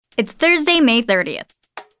It's Thursday, May 30th.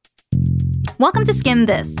 Welcome to Skim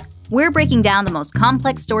This. We're breaking down the most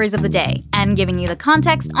complex stories of the day and giving you the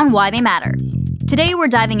context on why they matter. Today, we're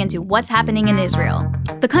diving into what's happening in Israel.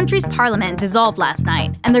 The country's parliament dissolved last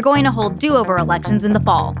night, and they're going to hold do-over elections in the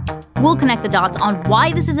fall. We'll connect the dots on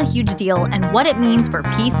why this is a huge deal and what it means for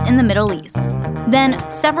peace in the Middle East. Then,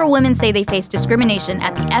 several women say they face discrimination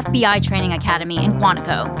at the FBI Training Academy in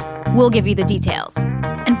Quantico. We'll give you the details.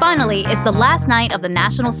 And finally, it's the last night of the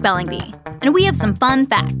National Spelling Bee, and we have some fun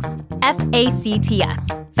facts. F-A-C-T-S.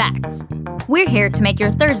 Facts. We're here to make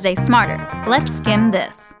your Thursday smarter. Let's skim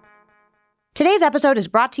this. Today's episode is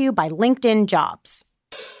brought to you by LinkedIn Jobs.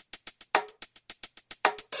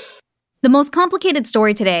 The most complicated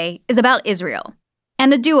story today is about Israel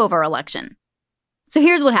and a do-over election. So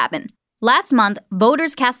here's what happened. Last month,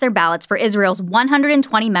 voters cast their ballots for Israel's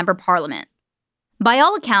 120-member parliament. By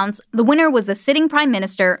all accounts, the winner was the sitting prime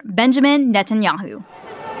minister, Benjamin Netanyahu.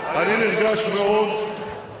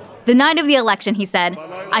 The night of the election, he said,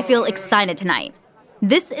 "I feel excited tonight.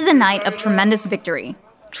 This is a night of tremendous victory.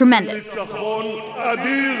 Tremendous."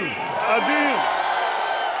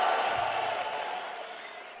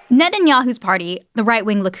 Netanyahu's party, the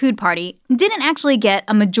right-wing Likud party, didn't actually get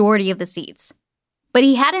a majority of the seats. But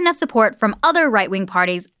he had enough support from other right-wing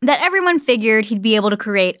parties that everyone figured he'd be able to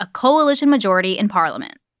create a coalition majority in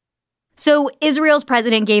parliament. So Israel's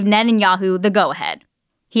president gave Netanyahu the go-ahead.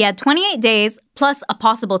 He had 28 days, plus a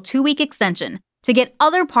possible 2-week extension, to get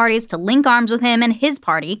other parties to link arms with him and his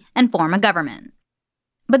party and form a government.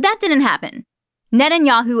 But that didn't happen.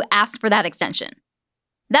 Netanyahu asked for that extension.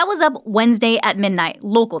 That was up Wednesday at midnight,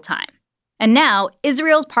 local time. And now,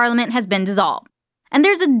 Israel's parliament has been dissolved. And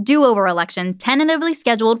there's a do-over election tentatively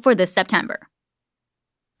scheduled for this September.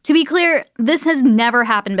 To be clear, this has never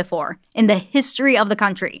happened before in the history of the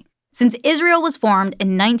country, since Israel was formed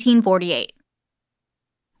in 1948.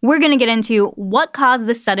 We're going to get into what caused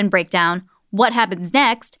this sudden breakdown, what happens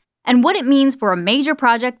next, and what it means for a major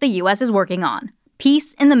project the U.S. is working on,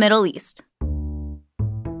 peace in the Middle East.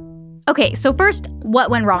 Okay, so first, what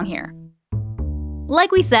went wrong here?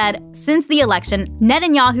 Like we said, since the election,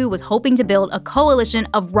 Netanyahu was hoping to build a coalition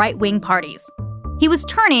of right-wing parties. He was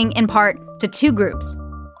turning, in part, to two groups: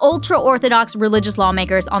 ultra-Orthodox religious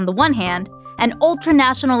lawmakers on the one hand, and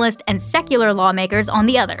ultra-nationalist and secular lawmakers on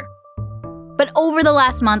the other. But over the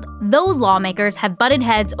last month, those lawmakers have butted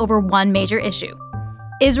heads over one major issue: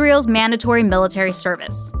 Israel's mandatory military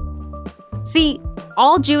service. See,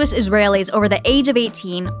 all Jewish Israelis over the age of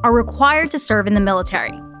 18 are required to serve in the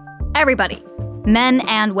military. Everybody. Men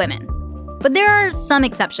and women. But there are some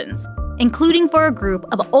exceptions, including for a group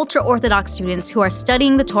of ultra-Orthodox students who are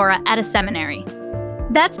studying the Torah at a seminary.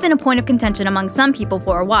 That's been a point of contention among some people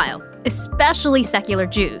for a while, especially secular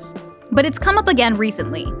Jews. But it's come up again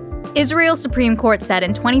recently. Israel's Supreme Court said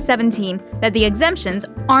in 2017 that the exemptions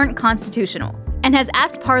aren't constitutional and has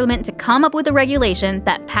asked Parliament to come up with a regulation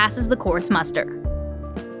that passes the court's muster.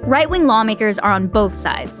 Right-wing lawmakers are on both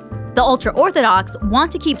sides. The ultra-Orthodox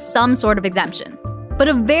want to keep some sort of exemption, but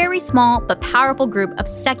a very small but powerful group of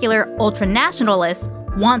secular ultra-nationalists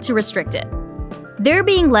want to restrict it. They're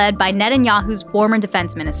being led by Netanyahu's former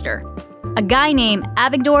defense minister, a guy named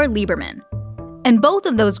Avigdor Lieberman. And both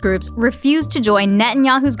of those groups refused to join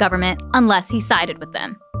Netanyahu's government unless he sided with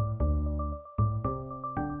them.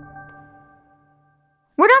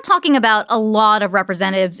 We're not talking about a lot of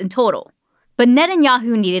representatives in total. But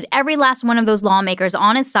Netanyahu needed every last one of those lawmakers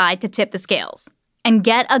on his side to tip the scales and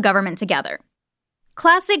get a government together.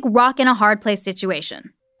 Classic rock-in-a-hard-place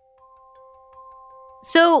situation.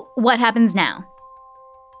 So, what happens now?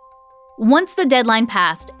 Once the deadline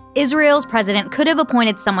passed, Israel's president could have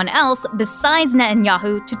appointed someone else besides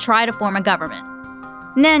Netanyahu to try to form a government.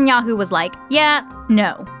 Netanyahu was like, yeah,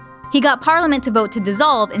 no. He got parliament to vote to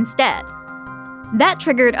dissolve instead. That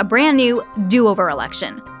triggered a brand new do-over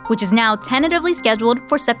election, which is now tentatively scheduled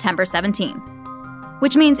for September 17.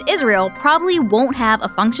 Which means Israel probably won't have a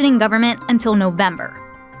functioning government until November.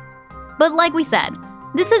 But like we said,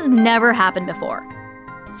 this has never happened before.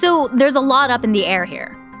 So there's a lot up in the air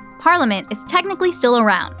here. Parliament is technically still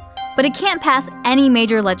around, but it can't pass any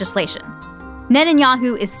major legislation.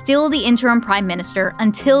 Netanyahu is still the interim prime minister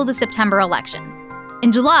until the September election.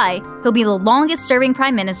 In July, he'll be the longest-serving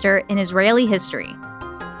prime minister in Israeli history.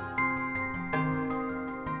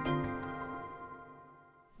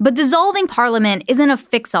 But dissolving parliament isn't a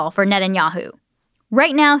fix-all for Netanyahu.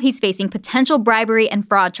 Right now, he's facing potential bribery and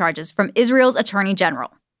fraud charges from Israel's attorney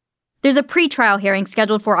general. There's a pre-trial hearing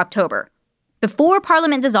scheduled for October. Before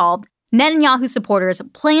parliament dissolved, Netanyahu's supporters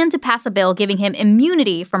planned to pass a bill giving him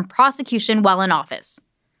immunity from prosecution while in office.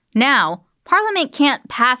 Now, parliament can't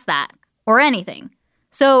pass that, or anything.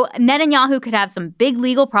 So Netanyahu could have some big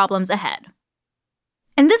legal problems ahead.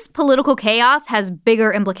 And this political chaos has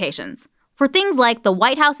bigger implications for things like the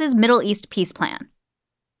White House's Middle East peace plan.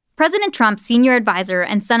 President Trump's senior advisor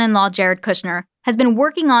and son-in-law Jared Kushner has been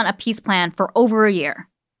working on a peace plan for over a year.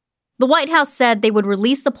 The White House said they would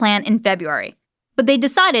release the plan in February, but they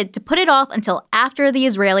decided to put it off until after the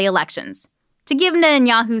Israeli elections, to give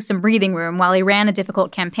Netanyahu some breathing room while he ran a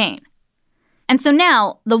difficult campaign. And so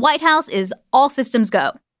now, the White House is all systems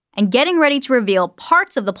go, and getting ready to reveal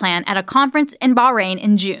parts of the plan at a conference in Bahrain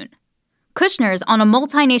in June. Kushner's on a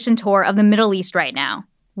multi-nation tour of the Middle East right now,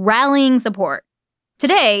 rallying support.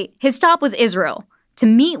 Today, his stop was Israel, to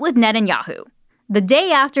meet with Netanyahu, the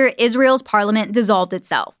day after Israel's parliament dissolved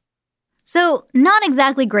itself. So, not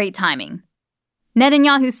exactly great timing.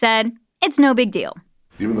 Netanyahu said, it's no big deal.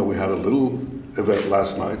 Even though we had a little event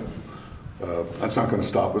last night, that's not going to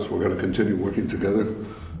stop us. We're going to continue working together.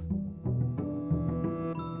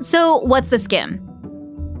 So, what's the skim?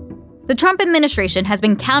 The Trump administration has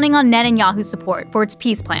been counting on Netanyahu's support for its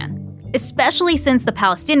peace plan, especially since the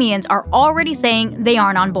Palestinians are already saying they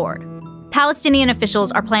aren't on board. Palestinian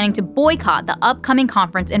officials are planning to boycott the upcoming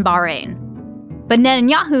conference in Bahrain. But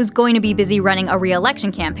Netanyahu's going to be busy running a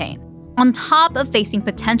re-election campaign, on top of facing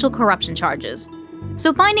potential corruption charges.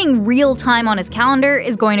 So finding real time on his calendar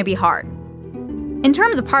is going to be hard. In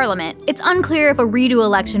terms of parliament, it's unclear if a redo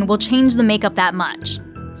election will change the makeup that much.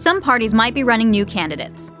 Some parties might be running new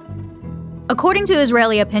candidates. According to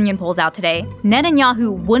Israeli opinion polls out today,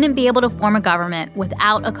 Netanyahu wouldn't be able to form a government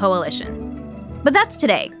without a coalition. But that's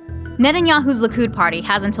today. Netanyahu's Likud party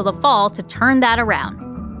has until the fall to turn that around,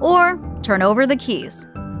 or turn over the keys.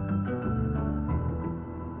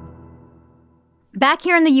 Back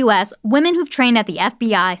here in the US, women who've trained at the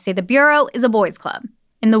FBI say the Bureau is a boys' club,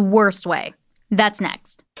 in the worst way. That's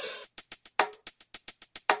next.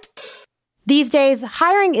 These days,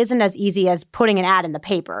 hiring isn't as easy as putting an ad in the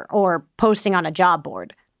paper or posting on a job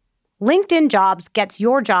board. LinkedIn Jobs gets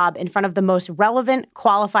your job in front of the most relevant,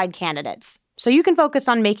 qualified candidates, so you can focus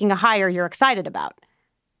on making a hire you're excited about.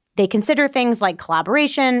 They consider things like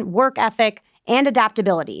collaboration, work ethic, and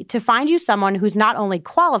adaptability to find you someone who's not only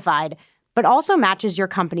qualified, but also matches your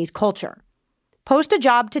company's culture. Post a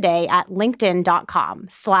job today at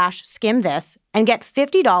linkedin.com/skimthis and get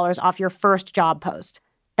 $50 off your first job post.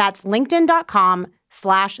 That's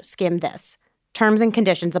linkedin.com/skimthis. Terms and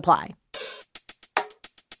conditions apply.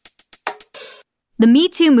 The Me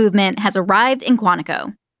Too movement has arrived in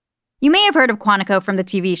Quantico. You may have heard of Quantico from the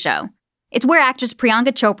TV show. It's where actress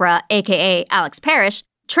Priyanka Chopra, aka Alex Parrish,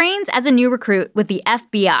 trains as a new recruit with the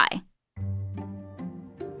FBI.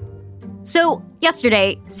 So,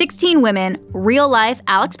 yesterday, 16 women, real-life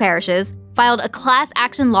Alex Parrishes, filed a class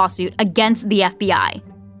action lawsuit against the FBI,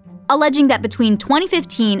 alleging that between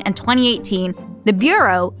 2015 and 2018, the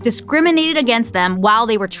Bureau discriminated against them while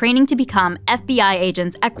they were training to become FBI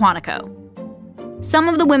agents at Quantico. Some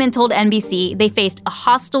of the women told NBC they faced a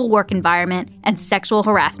hostile work environment and sexual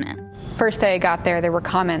harassment. First day I got there, there were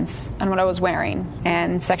comments on what I was wearing,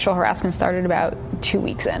 and sexual harassment started about 2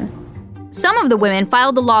 weeks in. Some of the women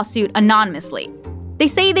filed the lawsuit anonymously. They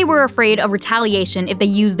say they were afraid of retaliation if they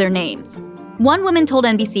used their names. One woman told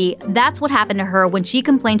NBC that's what happened to her when she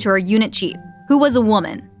complained to her unit chief, who was a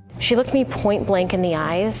woman. She looked me point blank in the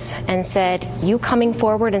eyes and said, "You coming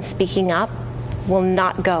forward and speaking up will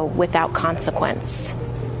not go without consequence.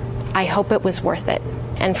 I hope it was worth it."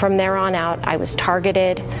 And from there on out, I was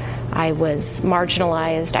targeted, I was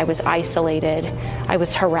marginalized, I was isolated, I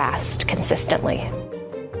was harassed consistently.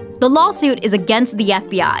 The lawsuit is against the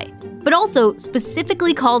FBI, but also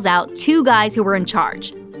specifically calls out two guys who were in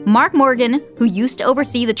charge. Mark Morgan, who used to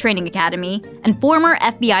oversee the training academy, and former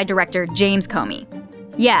FBI Director James Comey.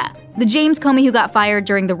 Yeah, the James Comey who got fired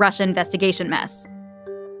during the Russia investigation mess.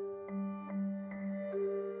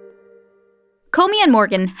 Comey and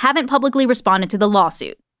Morgan haven't publicly responded to the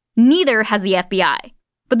lawsuit. Neither has the FBI.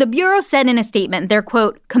 But the Bureau said in a statement they're,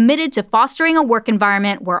 quote, committed to fostering a work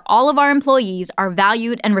environment where all of our employees are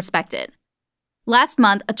valued and respected. Last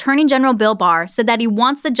month, Attorney General Bill Barr said that he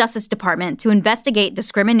wants the Justice Department to investigate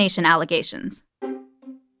discrimination allegations.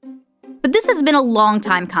 But this has been a long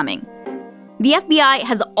time coming. The FBI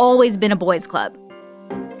has always been a boys' club.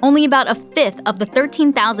 Only about a fifth of the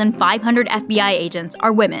 13,500 FBI agents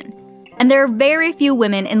are women, and there are very few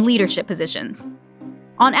women in leadership positions.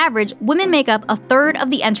 On average, women make up a third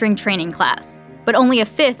of the entering training class, but only a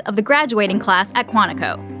fifth of the graduating class at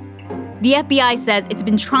Quantico. The FBI says it's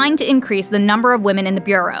been trying to increase the number of women in the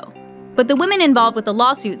Bureau, but the women involved with the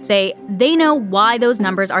lawsuit say they know why those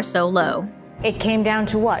numbers are so low. It came down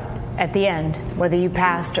to what at the end, whether you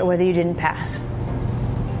passed or whether you didn't pass?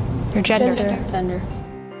 Your gender.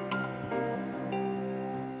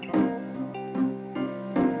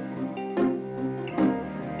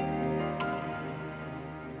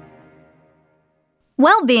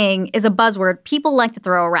 Well-being is a buzzword people like to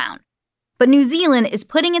throw around. But New Zealand is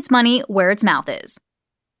putting its money where its mouth is.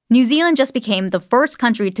 New Zealand just became the first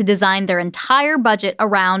country to design their entire budget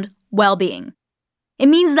around well-being. It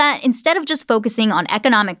means that instead of just focusing on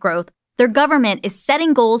economic growth, their government is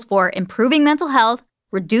setting goals for improving mental health,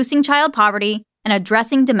 reducing child poverty, and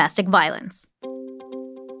addressing domestic violence.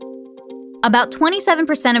 About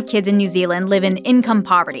 27% of kids in New Zealand live in income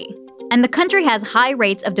poverty, and the country has high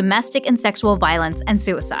rates of domestic and sexual violence and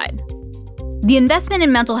suicide. The investment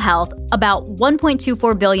in mental health, about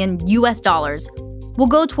 $1.24 billion US, will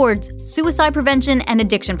go towards suicide prevention and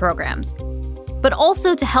addiction programs, but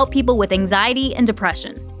also to help people with anxiety and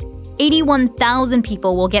depression. 81,000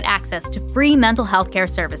 people will get access to free mental health care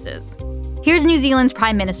services. Here's New Zealand's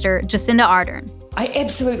Prime Minister, Jacinda Ardern. I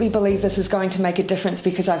absolutely believe this is going to make a difference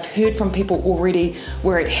because I've heard from people already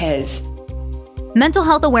where it has. Mental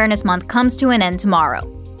Health Awareness Month comes to an end tomorrow,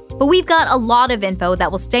 but we've got a lot of info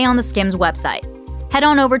that will stay on the Skims website. Head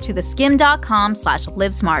on over to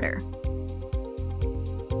theskim.com/livesmarter.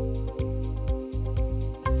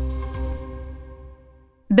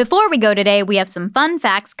 Before we go today, we have some fun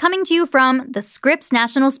facts coming to you from the Scripps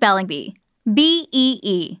National Spelling Bee,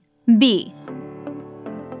 BEE, B.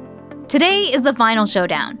 Today is the final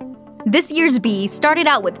showdown. This year's Bee started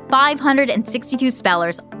out with 562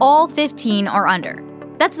 spellers, all 15 or under.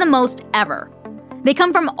 That's the most ever. They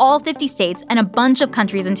come from all 50 states and a bunch of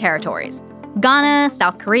countries and territories. Ghana,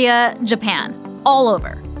 South Korea, Japan, all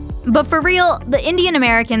over. But for real, the Indian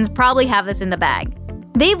Americans probably have this in the bag.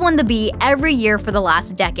 They've won the Bee every year for the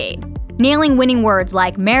last decade, nailing winning words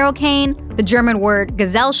like marrowcane, the German word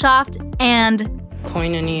Gesellschaft, and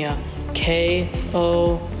koinonia,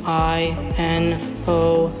 Koinonia,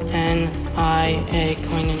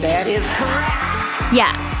 koinonia. That is correct.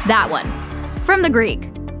 yeah, that one, from the Greek.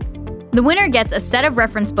 The winner gets a set of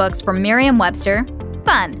reference books from Merriam-Webster,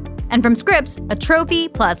 fun, and from Scripps, a trophy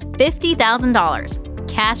plus $50,000,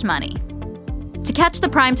 cash money. To catch the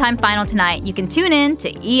primetime final tonight, you can tune in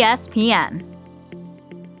to ESPN.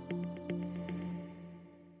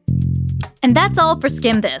 And that's all for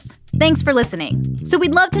Skim This. Thanks for listening. So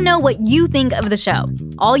we'd love to know what you think of the show.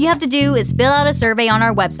 All you have to do is fill out a survey on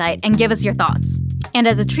our website and give us your thoughts. And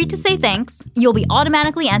as a treat to say thanks, you'll be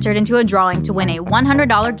automatically entered into a drawing to win a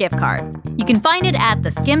 $100 gift card. You can find it at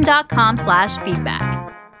theskim.com/feedback.